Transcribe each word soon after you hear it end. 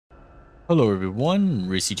Hello everyone,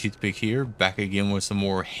 Racy Toothpick here, back again with some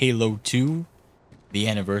more Halo 2, the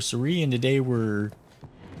anniversary, and today we're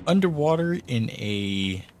underwater in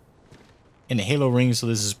a Halo ring, so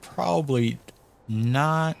this is probably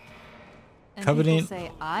not And Covenant. people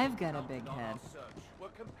say I've got a big head.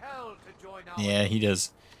 Yeah, he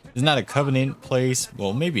does. It's not a Covenant place.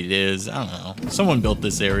 Well, maybe it is. I don't know. Someone built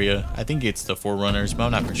this area. I think it's the Forerunners, but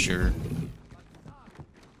I'm not for sure.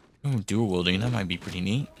 Ooh, dual wielding. That might be pretty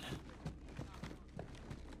neat.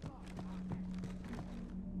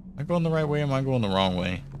 Am I going the right way or am I going the wrong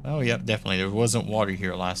way? Oh, yep, definitely. There wasn't water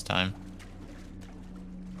here last time.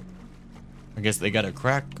 I guess they got a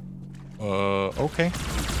crack. Okay.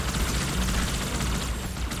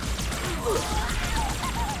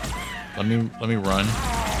 Let me run.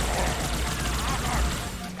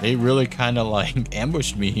 They really kind of like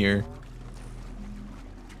ambushed me here.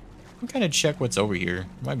 I'm kind of check what's over here.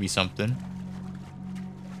 Might be something.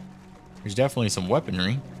 There's definitely some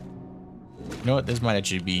weaponry. You know what? This might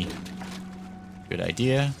actually be a good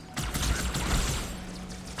idea.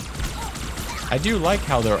 I do like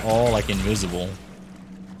how they're all like invisible.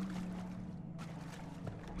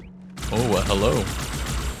 Oh, well, hello.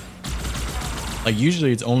 Like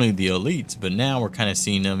usually it's only the elites, but now we're kind of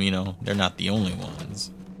seeing them, you know, they're not the only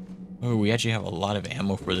ones. Oh, we actually have a lot of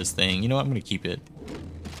ammo for this thing. You know what? I'm going to keep it.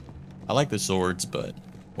 I like the swords, but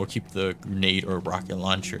we'll keep the grenade or rocket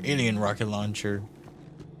launcher, alien rocket launcher.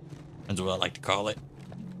 That's what I like to call it.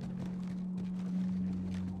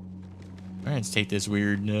 Alright, let's take this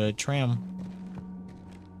weird tram.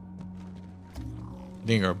 I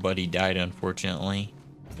think our buddy died, unfortunately.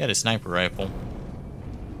 Got a sniper rifle.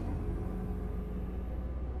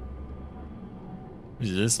 What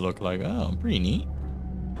does this look like? Oh, pretty neat.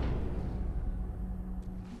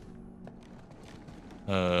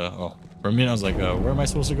 Oh, for a minute I was like, where am I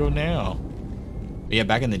supposed to go now? But yeah,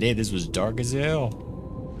 back in the day, this was dark as hell.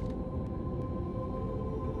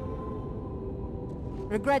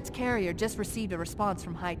 Regret's carrier just received a response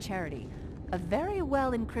from High Charity. A very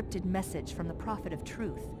well encrypted message from the Prophet of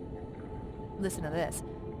Truth. Listen to this.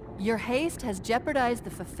 Your haste has jeopardized the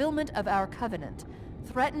fulfillment of our covenant,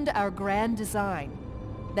 threatened our grand design.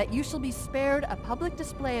 That you shall be spared a public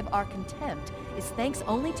display of our contempt is thanks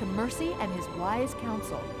only to Mercy and his wise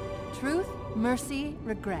counsel. Truth, Mercy,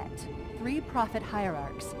 Regret. 3 prophet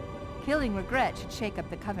hierarchs. Killing Regret should shake up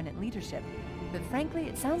the covenant leadership. But frankly,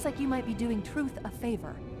 it sounds like you might be doing Truth a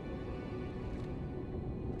favor.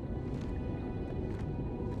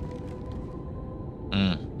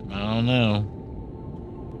 I don't know.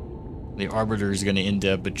 The Arbiter is going to end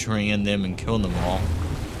up betraying them and killing them all.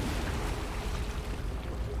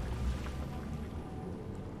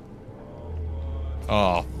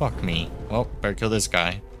 Oh, fuck me. Well, better kill this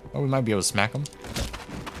guy. Oh, we might be able to smack him.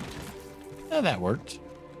 Yeah, that worked.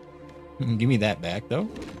 Give me that back, though.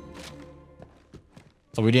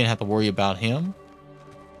 So we didn't have to worry about him.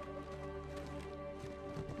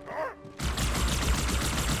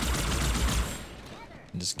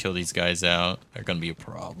 Just kill these guys out. They're gonna be a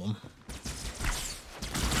problem.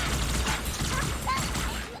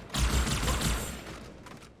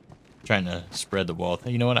 Trying to spread the wealth.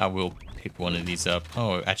 You know what? I will pick one of these up.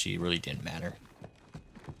 Oh, actually, it really didn't matter.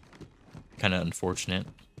 Kind of unfortunate.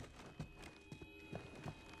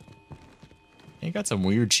 You got some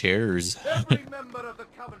weird chairs. Every member of the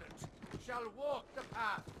Covenant shall walk the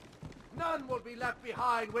path. None will be left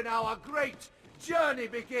behind when our great journey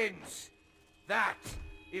begins. That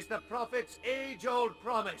is the Prophet's age-old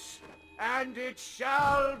promise, and it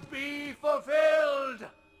shall be fulfilled.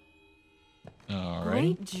 All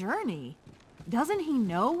right. Great journey. Doesn't he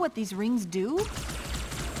know what these rings do?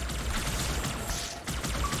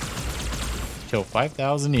 Kill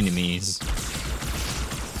 5,000 enemies.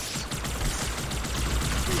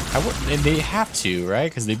 They have to,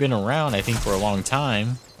 right? Because they've been around, I think, for a long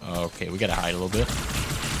time. Okay, we gotta hide a little bit.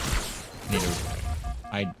 Need to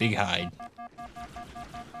hide, big hide.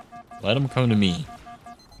 Let them come to me.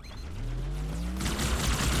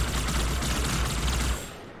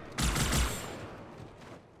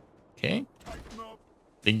 Okay. I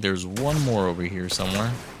think there's one more over here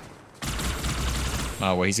somewhere.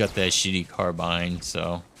 Oh, well, he's got that shitty carbine,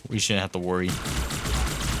 so we shouldn't have to worry.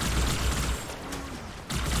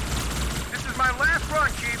 This is my last run,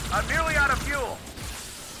 Chief. I'm nearly out of fuel.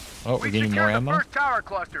 Oh, we're getting more ammo? The first tower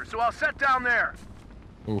cluster, so I'll set down there.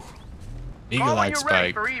 Ooh. Eagle-eyed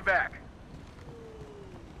spike. For evac.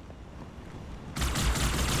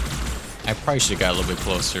 I probably should have got a little bit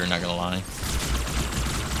closer, not gonna lie.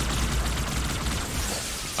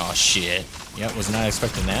 Oh shit. Yep, was not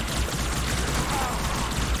expecting that.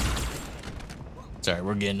 Sorry,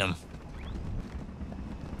 we're getting them.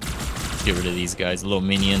 Let's get rid of these guys, little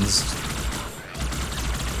minions.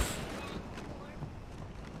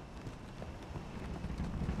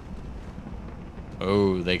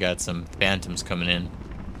 Oh, they got some phantoms coming in.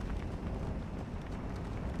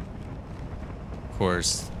 Of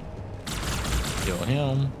course. Kill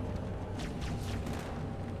him.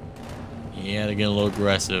 Yeah, they're getting a little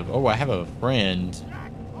aggressive. Oh, I have a friend.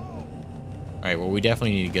 Alright, well, we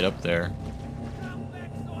definitely need to get up there.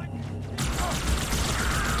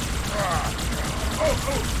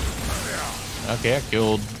 Okay, I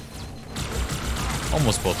killed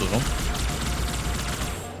almost both of them.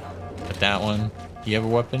 But that one, do you have a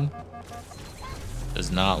weapon?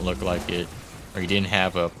 Does not look like it. Or he didn't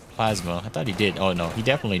have a plasma. I thought he did. Oh no, he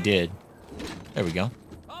definitely did. There we go.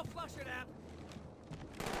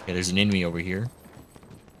 Okay, there's an enemy over here.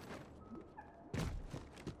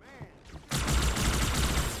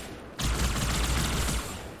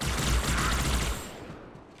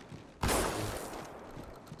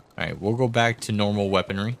 Alright, we'll go back to normal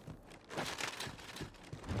weaponry.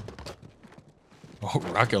 Oh,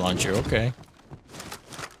 rocket launcher, okay.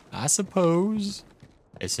 I suppose.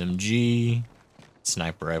 SMG.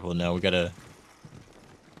 Sniper rifle, no, we gotta...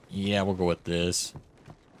 Yeah, we'll go with this.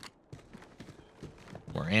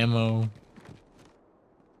 More ammo.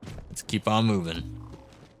 Let's keep on moving.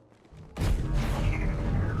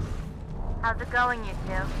 How's it going, you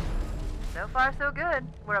two? So far, so good.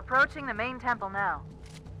 We're approaching the main temple now.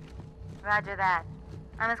 Roger that.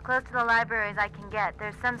 I'm as close to the library as I can get.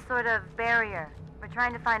 There's some sort of barrier. We're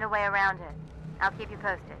trying to find a way around it. I'll keep you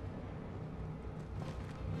posted.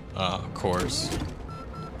 Of course.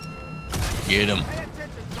 Get him.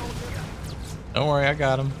 Don't worry, I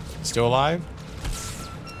got him. Still alive?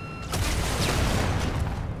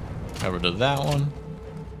 Cover to that one.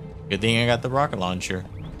 Good thing I got the rocket launcher.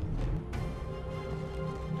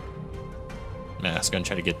 Man, I was gonna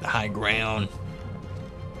try to get the high ground.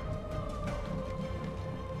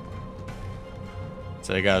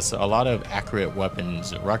 So they got a lot of accurate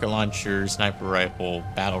weapons. Rocket launcher, sniper rifle,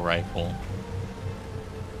 battle rifle.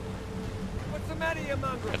 What's the matter, you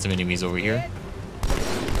mongrel? Got some enemies over here.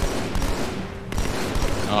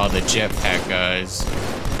 Oh, the jetpack guys.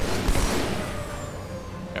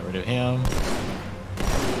 Got rid of him.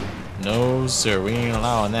 No, sir, we ain't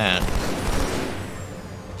allowing that.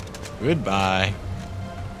 Goodbye.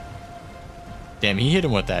 Damn, he hit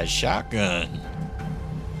him with that shotgun.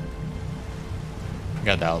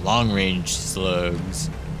 Got that long range slugs.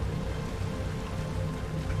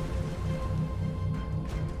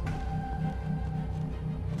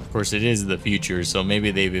 Of course, it is the future, so maybe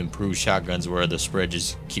they've improved shotguns where the spread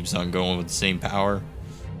just keeps on going with the same power.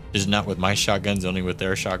 Just not with my shotguns, only with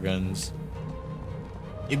their shotguns.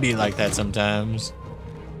 It'd be like that sometimes.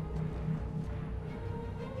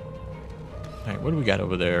 Alright, what do we got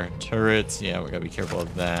over there? Turrets. Yeah, we gotta be careful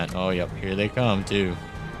of that. Oh, yep, here they come, too.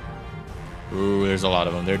 Ooh, there's a lot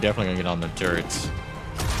of them. They're definitely gonna get on the turrets.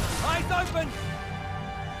 Eyes open!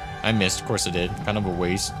 I missed. Of course I did. Kind of a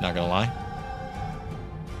waste, not gonna lie.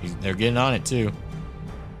 They're getting on it, too.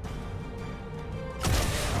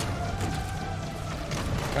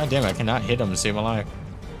 God damn it, I cannot hit them to save my life.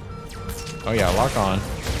 Oh yeah, lock on.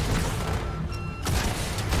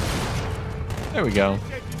 There we go.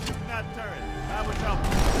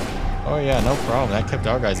 Oh yeah, no problem. That kept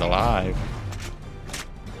our guys alive.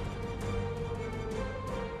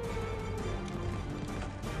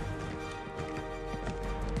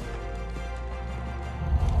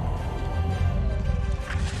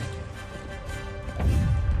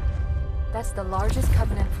 That's the largest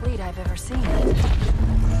Covenant fleet I've ever seen.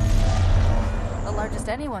 The largest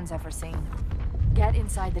anyone's ever seen. Get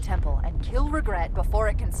inside the temple and kill regret before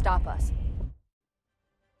it can stop us.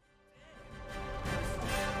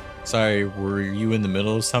 Sorry, were you in the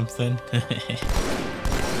middle of something?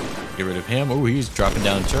 Get rid of him. Oh, he's dropping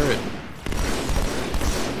down a turret.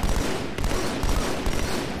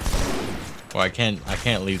 Well, I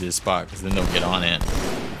can't leave this spot because then they'll get on it.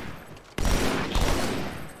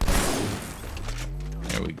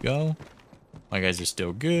 There we go. My guys are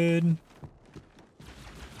still good.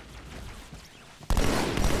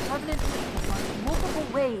 Covenant fleet has launched multiple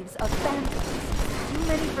waves of phantoms. Too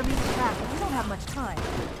many for me to track, and we don't have much time.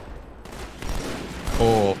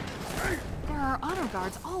 Oh. There are honor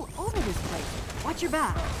guards all over this place. Watch your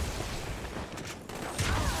back.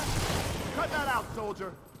 Cut that out,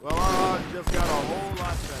 soldier. Well, our odds just got a whole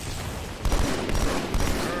lot better.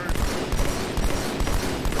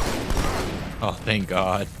 Oh, thank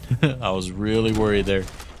God. I was really worried there.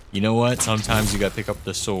 You know what? Sometimes you gotta pick up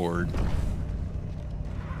the sword.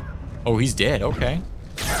 Oh, he's dead. Okay.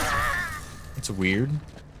 That's weird.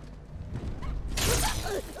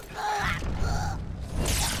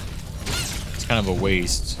 kind of a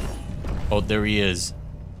waste. Oh, there he is.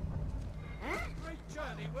 Great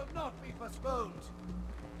journey will not be postponed.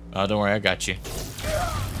 Oh, don't worry, I got you.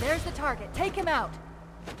 There's the target. Take him out.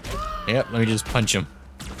 Yep, let me just punch him.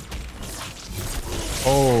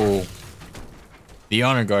 Oh. The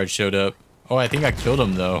honor guard showed up. Oh, I think I killed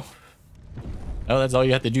him, though. Oh, that's all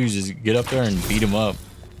you have to do is just get up there and beat him up.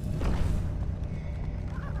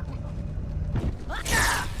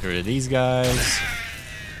 Get rid of these guys.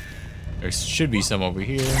 There should be some over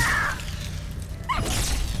here.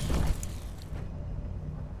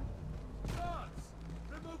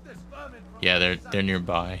 Yeah, they're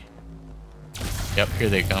nearby. Yep, here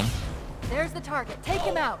they come. There's the target. Take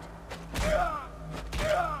him out.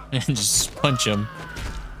 And just punch them.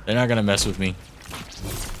 They're not gonna mess with me.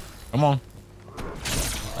 Come on.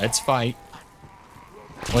 Let's fight.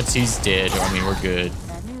 Once he's dead, I mean, we're good.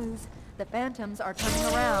 Bad news. The phantoms are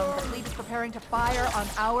turning around. The fleet is preparing to fire on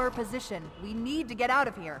our position. We need to get out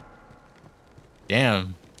of here.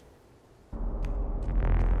 Damn.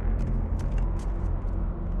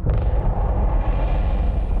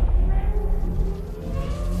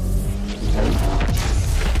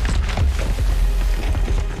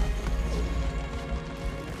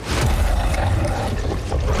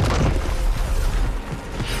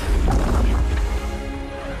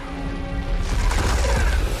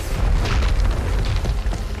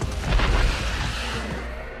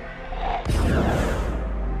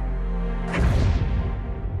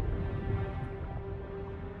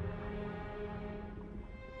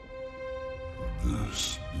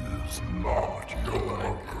 This is not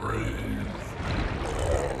your grave,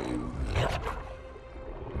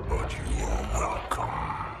 but you are welcome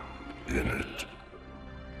in it.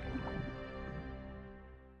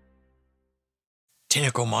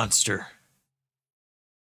 Tentacle monster.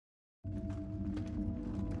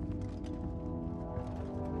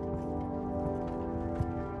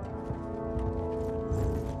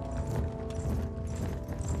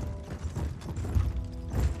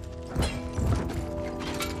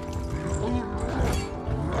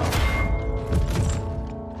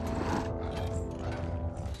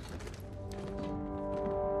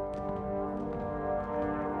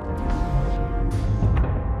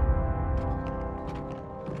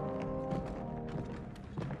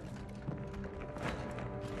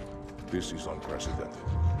 This is unprecedented.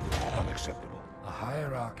 Unacceptable. A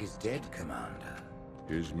hierarch is dead, Commander.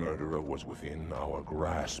 His murderer was within our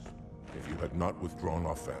grasp. If you had not withdrawn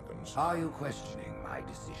our phantoms... Are you questioning my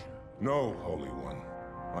decision? No, Holy One.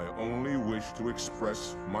 I only wish to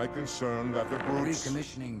express my concern that the brutes...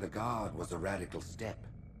 Recommissioning the Guard was a radical step.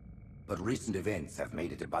 But recent events have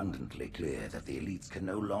made it abundantly clear that the elites can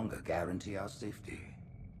no longer guarantee our safety.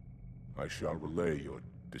 I shall relay your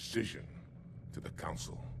decision to the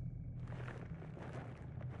Council.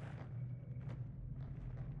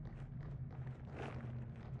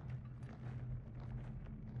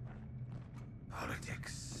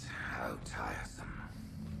 Politics, how tiresome.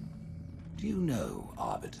 Do you know,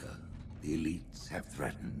 Arbiter, the elites have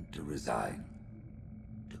threatened to resign,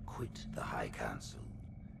 to quit the High Council,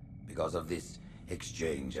 because of this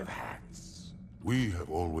exchange of hats? We have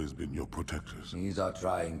always been your protectors. These are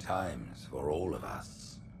trying times for all of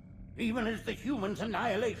us. Even as the humans'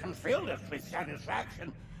 annihilation filled us with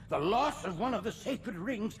satisfaction, the loss of one of the sacred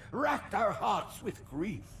rings racked our hearts with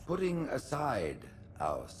grief. Putting aside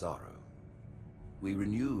our sorrow, we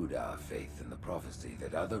renewed our faith in the prophecy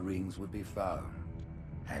that other rings would be found,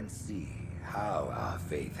 and see how our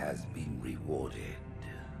faith has been rewarded.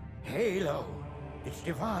 Halo, its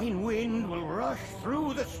divine wind will rush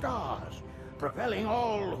through the stars, propelling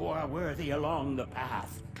all who are worthy along the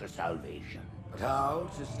path to salvation. But how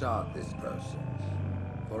to start this process?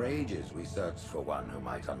 For ages we searched for one who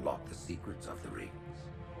might unlock the secrets of the rings.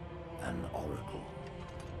 An oracle.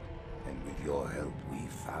 And with your help, we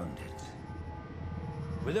found it.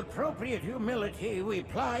 With appropriate humility, we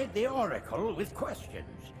plied the Oracle with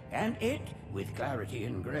questions, and it, with clarity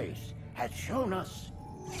and grace, has shown us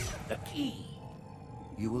the key.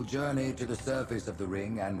 You will journey to the surface of the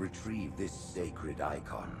ring and retrieve this sacred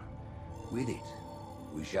icon. With it,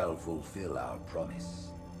 we shall fulfill our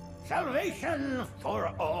promise. Salvation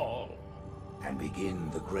for all. And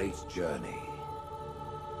begin the great journey.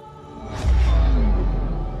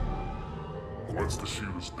 Once the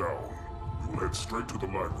shield is down, we will head straight to the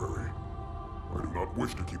library. I do not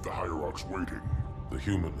wish to keep the hierarchs waiting. The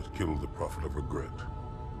human that killed the Prophet of Regret.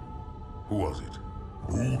 Who was it?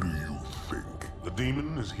 Who do you think? The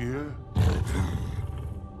demon is here?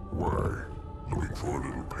 Why? Looking for a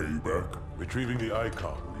little payback? Retrieving the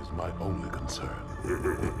icon is my only concern.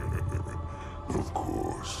 Of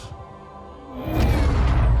course.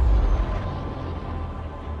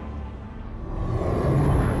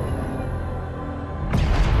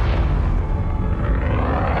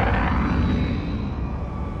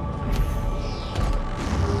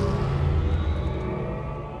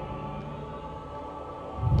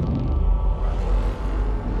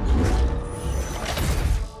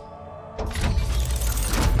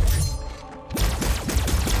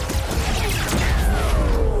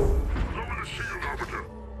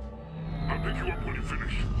 I'll pick you up when you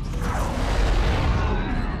finish.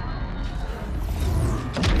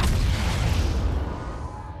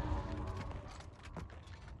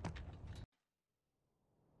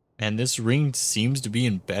 And this ring seems to be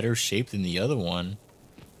in better shape than the other one.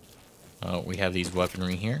 We have these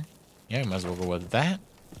weaponry here. Yeah, might as well go with that.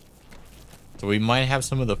 So we might have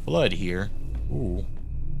some of the flood here. Ooh.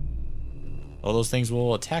 All those things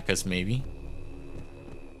will attack us, maybe.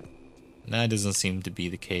 That doesn't seem to be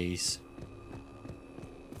the case.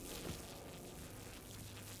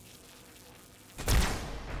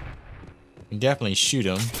 Can definitely shoot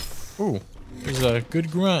him. Ooh, there's a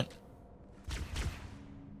good grunt.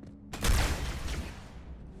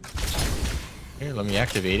 Here, let me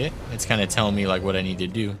activate it. It's kind of telling me like what I need to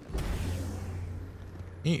do.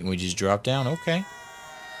 Hey, we just drop down. Okay.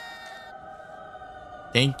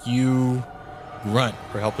 Thank you, Grunt,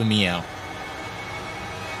 for helping me out.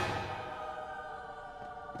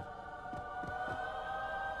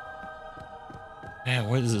 Man,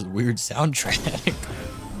 what is this weird soundtrack?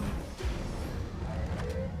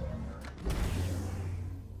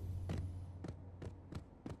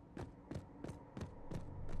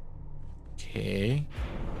 Okay.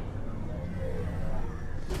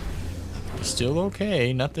 Still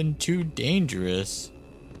okay. Nothing too dangerous.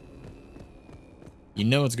 You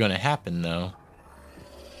know what's gonna happen, though.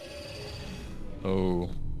 Oh.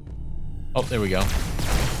 Oh, there we go.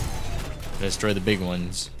 Destroy the big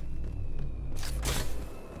ones.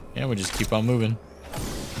 Yeah, we'll just keep on moving.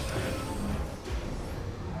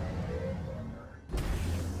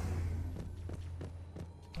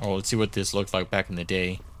 Oh, let's see what this looked like back in the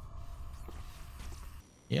day.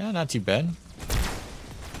 Yeah, not too bad.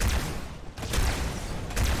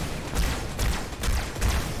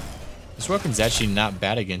 This weapon's actually not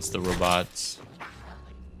bad against the robots.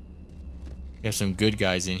 We have some good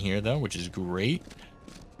guys in here, though, which is great.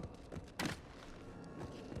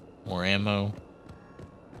 More ammo.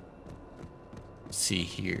 Let's see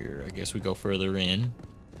here. I guess we go further in.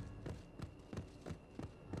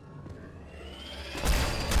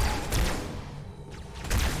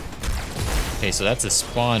 Okay, so that's a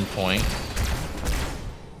spawn point.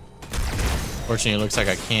 Fortunately, it looks like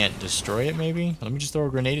I can't destroy it, maybe? Let me just throw a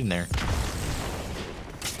grenade in there.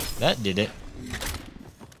 That did it.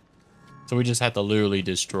 So we just have to literally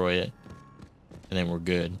destroy it. And then we're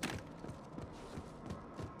good.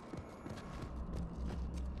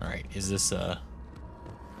 Alright, is this,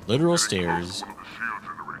 literal stairs? One of the shield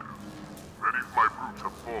generators. Many of my brutes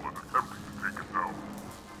have fallen attempting to take it down.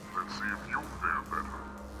 Let's see if you fare better.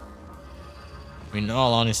 I mean, in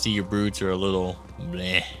all honesty, your brutes are a little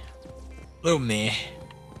bleh. Little meh.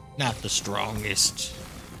 Not the strongest.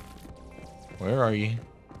 Where are you?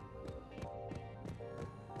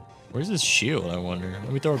 Where's this shield, I wonder?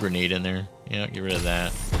 Let me throw a grenade in there. Yeah, get rid of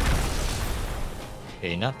that.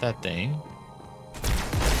 Okay, not that thing.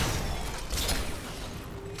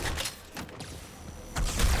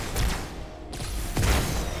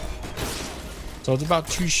 So it's about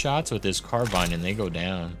 2 shots with this carbine and they go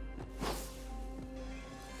down.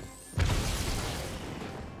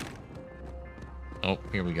 Oh,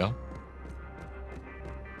 here we go.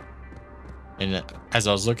 And as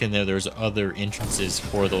I was looking there, there's other entrances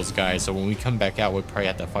for those guys. So when we come back out, we'll probably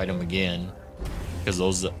have to fight them again. Because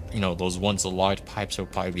those, you know, those once locked pipes will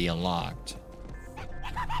probably be unlocked.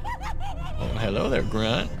 Oh, hello there,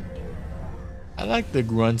 Grunt. I like the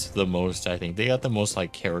Grunts the most, I think. They got the most,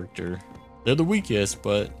 like, character. They're the weakest,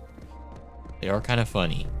 but they are kind of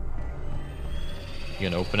funny. You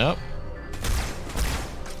gonna open up?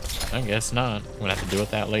 I guess not. I'm gonna have to deal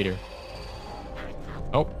with that later.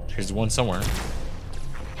 Oh, here's one somewhere.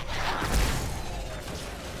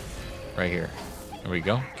 Right here. There we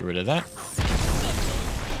go. Get rid of that.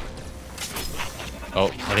 Oh,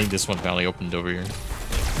 I think this one finally opened over here.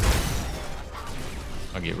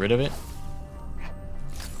 I'll get rid of it.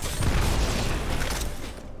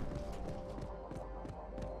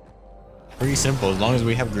 Pretty simple. As long as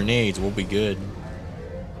we have grenades, we'll be good.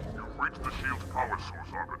 You've reached the shield's power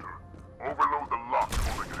source, Arbiter. Overload the lock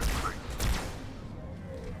holding it in place.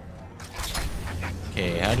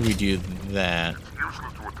 Okay, how do we do that? It's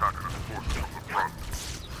useless to attack it as forces from the front,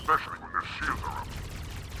 especially when their shields are up.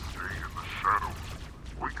 Stay in the shadows.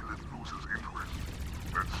 Wait till it loses interest.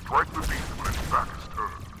 Then strike the beast when its back is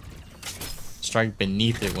turned. Strike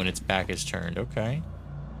beneath it when its back is turned. Okay.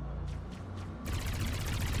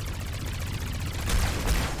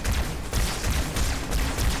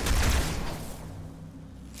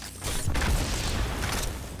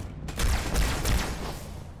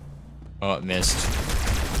 Oh, it missed.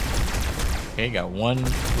 Okay, got one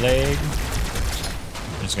leg.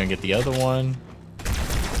 I'm just gonna get the other one.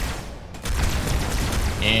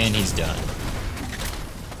 And he's done.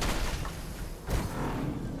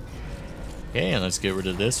 Okay, and let's get rid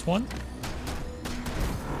of this one.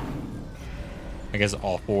 I guess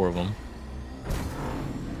all 4 of them.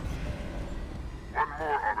 One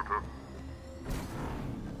more, Arbiter.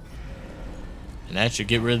 And that should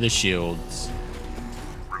get rid of the shields.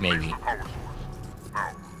 Maybe. Release the power source.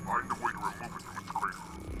 Now, find a way to remove it from its crater.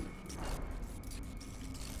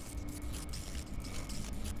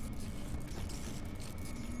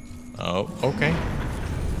 Oh, okay.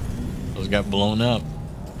 Those got blown up.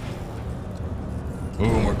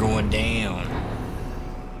 Ooh, we're going down.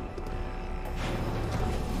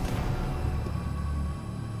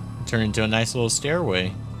 Turn into a nice little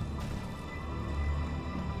stairway.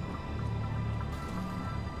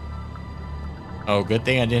 Oh, good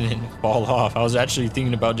thing I didn't fall off. I was actually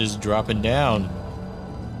thinking about just dropping down.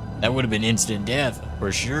 That would have been instant death,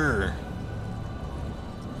 for sure.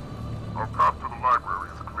 Our path to the library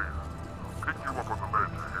is clear. I'll pick you up on the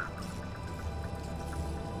ledge ahead.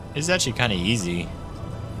 It's actually kind of easy.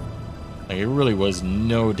 Like, it really was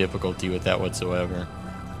no difficulty with that whatsoever.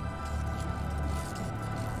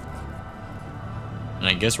 And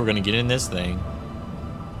I guess we're gonna get in this thing.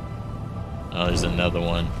 Oh, there's another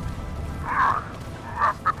one.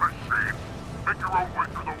 Blasted machine! Make your own way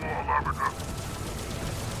to the wall, Arbiter.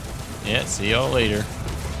 Yeah, see y'all later.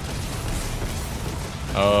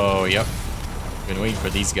 Oh, yep. Been waiting for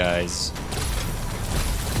these guys.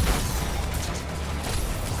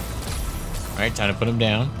 Alright, time to put them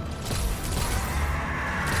down.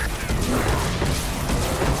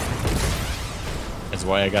 That's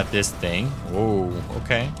why I got this thing. Whoa,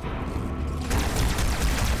 okay.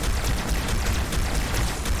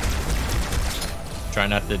 Try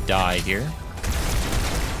not to die here.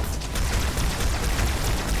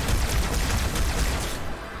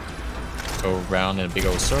 Go around in a big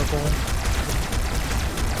old circle.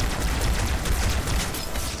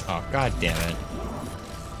 Oh, god damn it.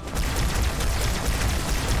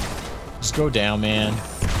 Just go down, man.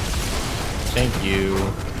 Thank you.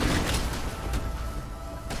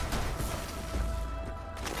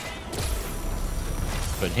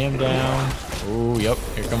 Put him down. Oh, yep.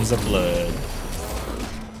 Here comes the blood.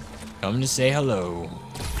 Come to say hello.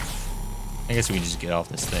 I guess we can just get off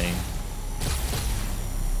this thing.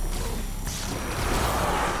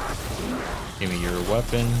 Give me your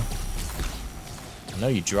weapon. I know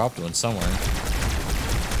you dropped one somewhere.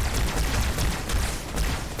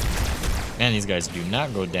 Man, these guys do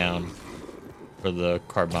not go down for the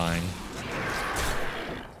carbine.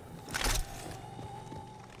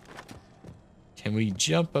 Can we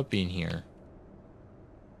jump up in here?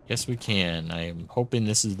 Yes, we can. I am hoping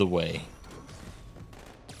this is the way.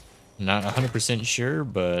 Not 100% sure,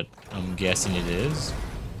 but I'm guessing it is.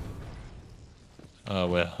 Oh,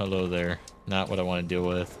 well, hello there. Not what I want to deal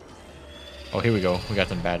with. Oh, here we go. We got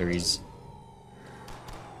them batteries.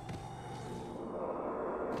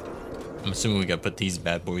 I'm assuming we gotta put these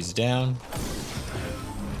bad boys down.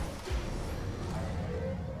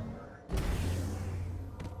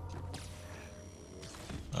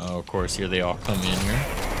 Oh, of course, here they all come in here.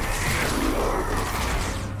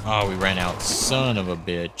 Oh, we ran out. Son of a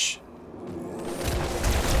bitch.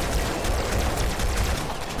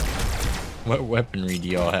 What weaponry do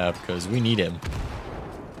y'all have? Because we need him.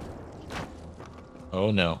 Oh,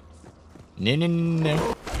 no. No, no, no,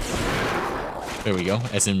 no. There we go.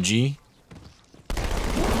 SMG.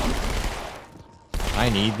 I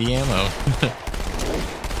need the ammo.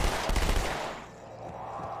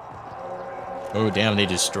 Oh, damn. They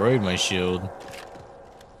destroyed my shield.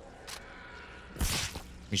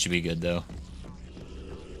 We should be good, though.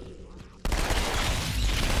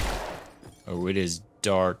 Oh, it is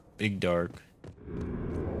dark. Big dark.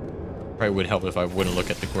 Probably would help if I wouldn't look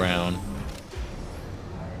at the ground.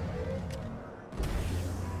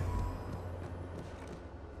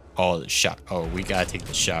 Oh, the shot. Oh, we gotta take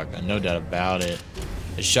the shotgun. No doubt about it.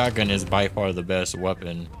 The shotgun is by far the best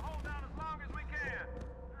weapon.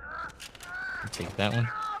 Take that one.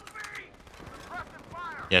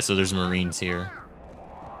 Yeah, so there's Marines here.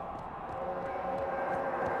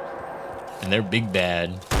 And they're big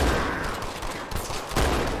bad.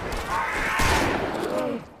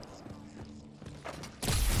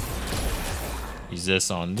 Use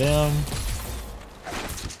this on them.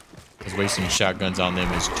 Because wasting shotguns on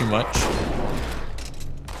them is too much.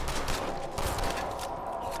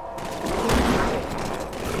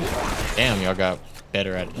 Damn, y'all got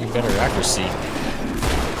better accuracy.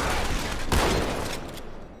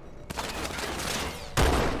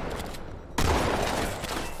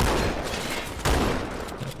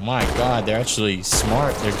 My god, they're actually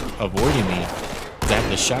smart. They're avoiding me. I have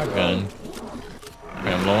the shotgun.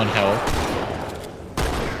 Okay, I'm low on health.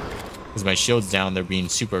 Because my shield's down, they're being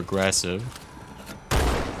super aggressive.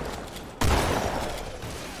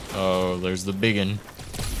 Oh, there's the biggin.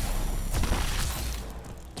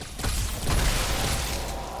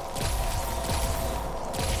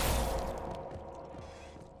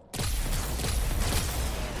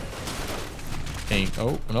 Hey,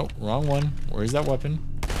 oh, no, wrong one. Where's that weapon?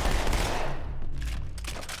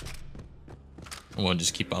 I want to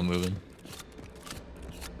just keep on moving.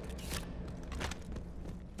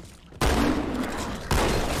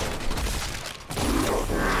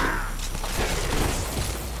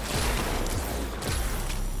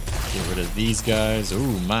 Get rid of these guys.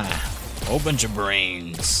 Ooh, my. Whole bunch of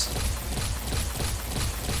brains.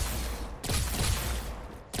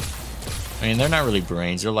 I mean, they're not really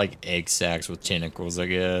brains. They're like egg sacs with tentacles, I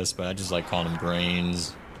guess. But I just like calling them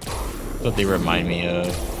brains. That's what they remind me of.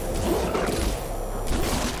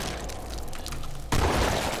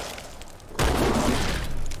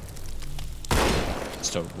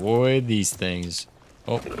 Just avoid these things.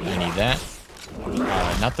 Oh, I need that.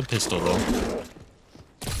 Not the pistol, though.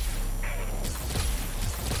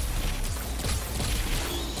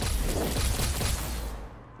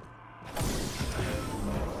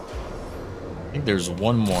 I think there's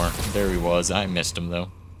one more. There he was. I missed him, though.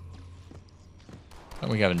 Oh,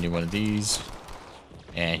 we got a new one of these.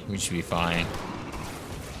 We should be fine.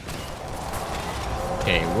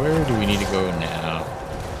 Okay, where do we need to go now?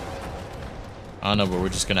 I don't know, but we're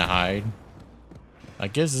just gonna hide. I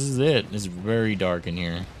guess this is it. It's very dark in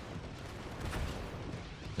here.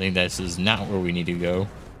 I think this is not where we need to go.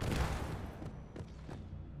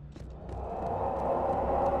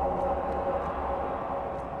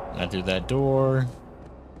 Not through that door.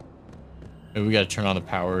 Maybe we gotta turn on the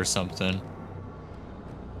power or something.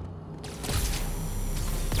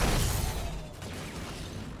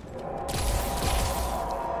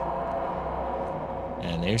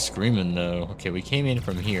 And they're screaming though. Okay, we came in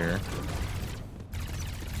from here.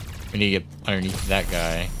 We need to get underneath that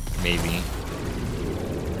guy, maybe.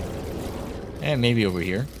 And maybe over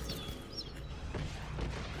here.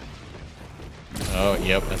 Oh,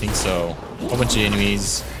 yep, I think so. A whole bunch of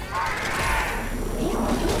enemies.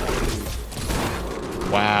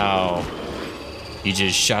 Wow. He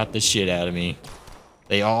just shot the shit out of me.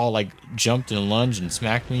 They all like jumped and lunged and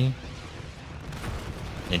smacked me.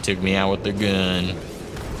 They took me out with their gun.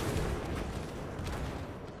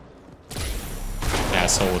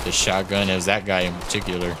 Asshole with the shotgun. It was that guy in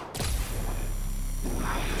particular.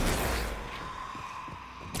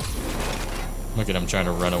 Look at him trying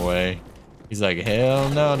to run away. He's like, hell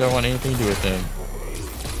no, don't want anything to do with him.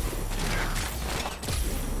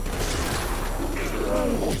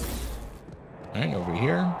 Alright, over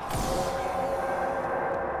here.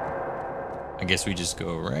 I guess we just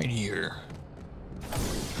go right here.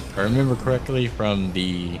 If I remember correctly from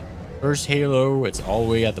the first Halo, it's all the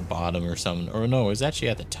way at the bottom or something. Or no, it's actually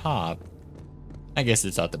at the top. I guess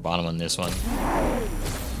it's at the bottom on this one.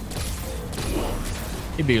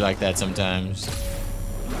 It'd be like that sometimes.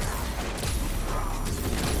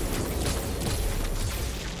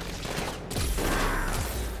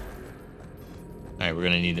 Alright, we're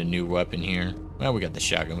gonna need a new weapon here. Well, we got the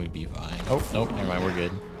shotgun, we'd be fine. Oh, nope, never mind, we're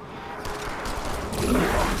good.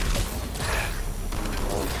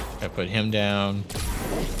 I put him down.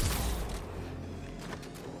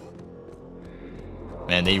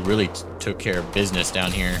 Man, they really took care of business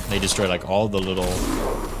down here. They destroyed like all the little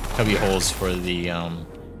cubby holes for the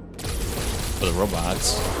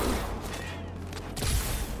robots.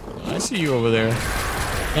 I see you over there.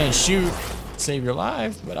 Can't shoot, save your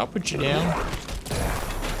life, but I'll put you down.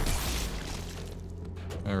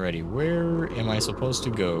 Alrighty, where am I supposed to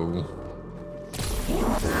go?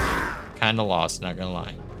 Kinda lost, not gonna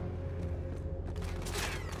lie.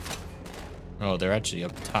 Oh, they're actually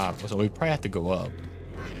up top, so we probably have to go up.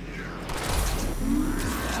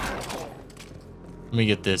 Let me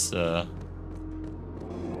get this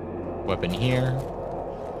weapon here.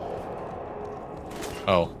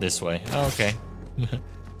 Oh, this way. Oh, okay.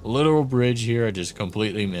 Little bridge here I just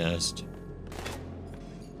completely missed.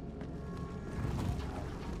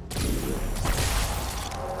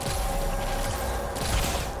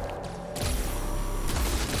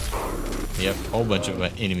 Yep, whole bunch of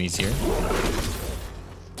enemies here.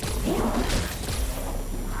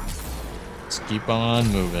 Let's keep on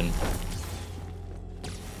moving.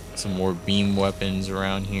 Some more beam weapons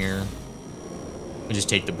around here. We'll just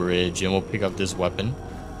take the bridge and we'll pick up this weapon.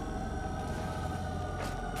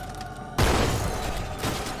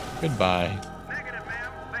 Goodbye. Negative,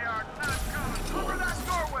 ma'am. They are not coming over that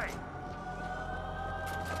doorway.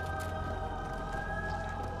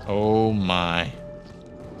 Oh my.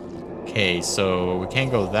 Okay, so we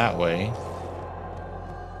can't go that way.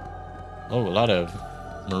 Oh, a lot of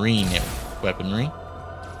marine weaponry.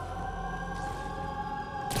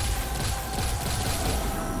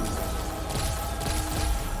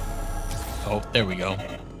 Oh, there we go.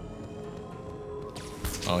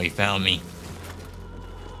 Oh, he found me.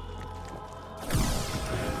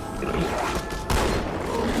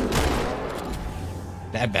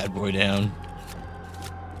 That bad boy down.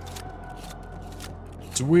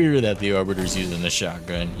 It's weird that the Arbiter's using the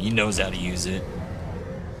shotgun. He knows how to use it.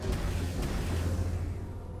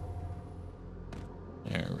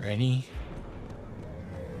 Alrighty.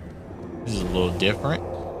 This is a little different.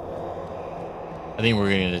 I think we're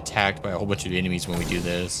gonna get attacked by a whole bunch of enemies when we do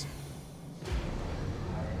this.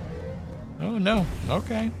 Oh no,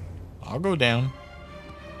 okay. I'll go down.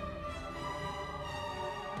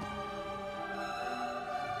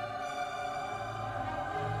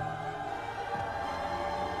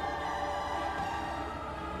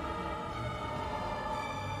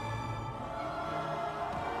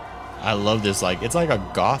 I love this, like, it's like a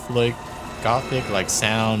gothic like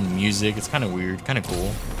sound, music. It's kind of weird, kind of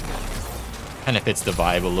cool. Kind of fits the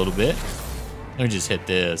vibe a little bit. Let me just hit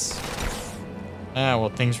this. Ah, well,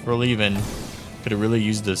 thanks for leaving. Could have really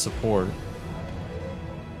used the support.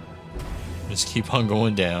 Just keep on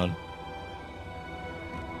going down.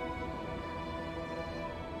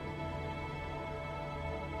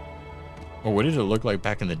 Oh, what did it look like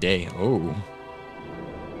back in the day? Oh.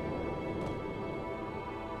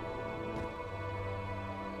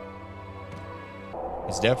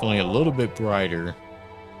 It's definitely a little bit brighter.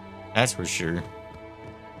 That's for sure.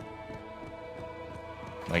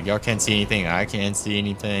 Like, y'all can't see anything. I can't see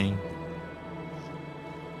anything.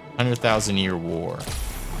 100,000-year war.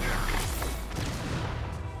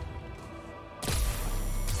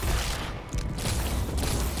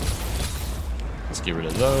 Let's get rid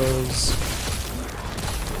of those.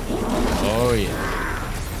 Oh,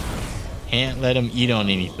 yeah. Can't let them eat on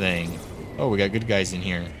anything. Oh, we got good guys in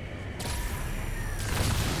here.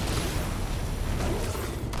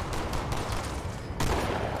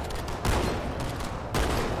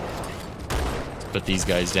 Put these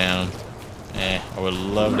guys down. I would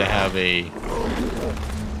love to have a...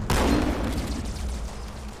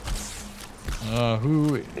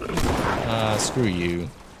 screw you.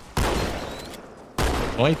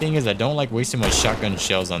 The only thing is I don't like wasting my shotgun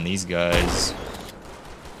shells on these guys.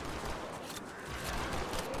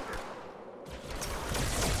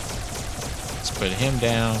 Let's put him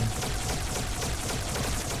down.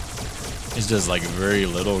 This does like very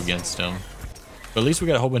little against him. But at least we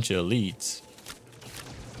got a whole bunch of elites.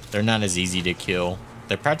 They're not as easy to kill.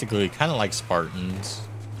 They're practically kind of like Spartans.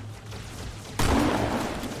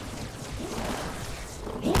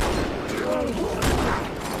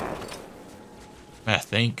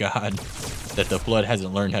 Thank God that the Flood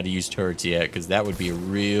hasn't learned how to use turrets yet, because that would be a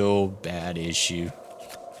real bad issue.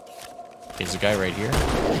 There's a guy right here.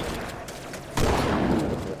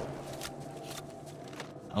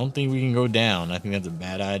 I don't think we can go down. I think that's a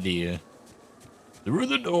bad idea. Through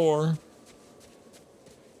the door.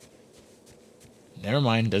 Never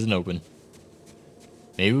mind, doesn't open.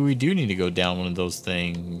 Maybe we do need to go down one of those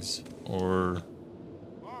things, or...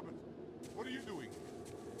 Marvin, what are you doing?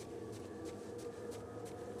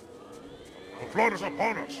 The Flood is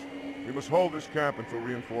upon us. We must hold this camp until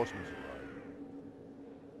reinforcements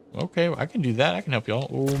arrive. Okay, I can do that. I can help y'all.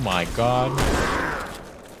 Oh my God.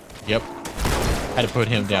 Yep. Had to put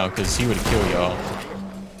him down because he would have killed y'all.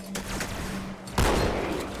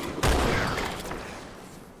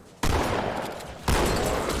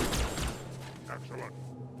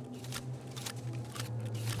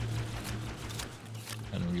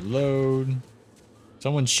 And reload.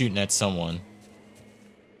 Someone's shooting at someone.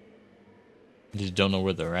 I just don't know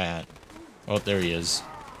where they're at. Oh, there he is.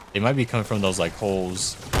 They might be coming from those like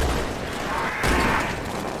holes.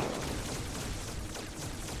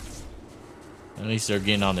 At least they're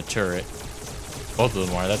getting on the turret. Both of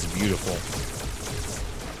them are. That's beautiful.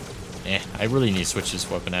 I really need to switch this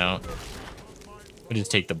weapon out. I'll just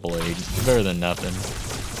take the blade. It's better than nothing.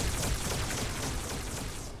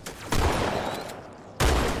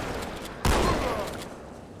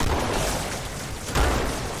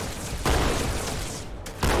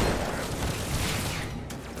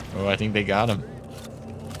 Oh, I think they got him.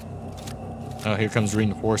 Oh, here comes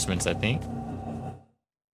reinforcements, I think.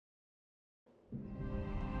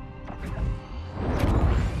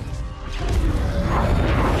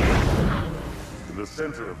 In the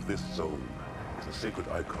center of this zone is a sacred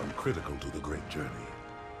icon critical to the great journey.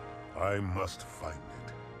 I must find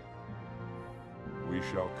it. We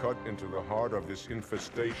shall cut into the heart of this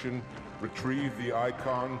infestation, retrieve the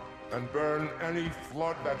icon, and burn any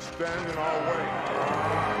flood that stand in our way.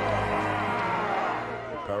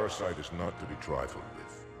 The parasite is not to be trifled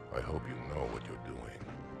with. I hope you know what you're doing.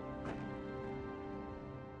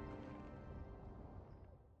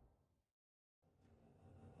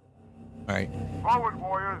 All right. Forward,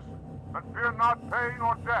 warriors, and fear not pain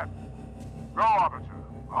or death. Go, Arbiter.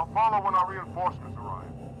 I'll follow when our reinforcements arrive.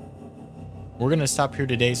 We're going to stop here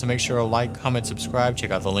today, so make sure to like, comment, subscribe,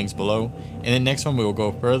 check out the links below. And then next one, we will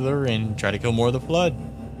go further and try to kill more of the Flood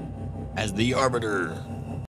as the Arbiter.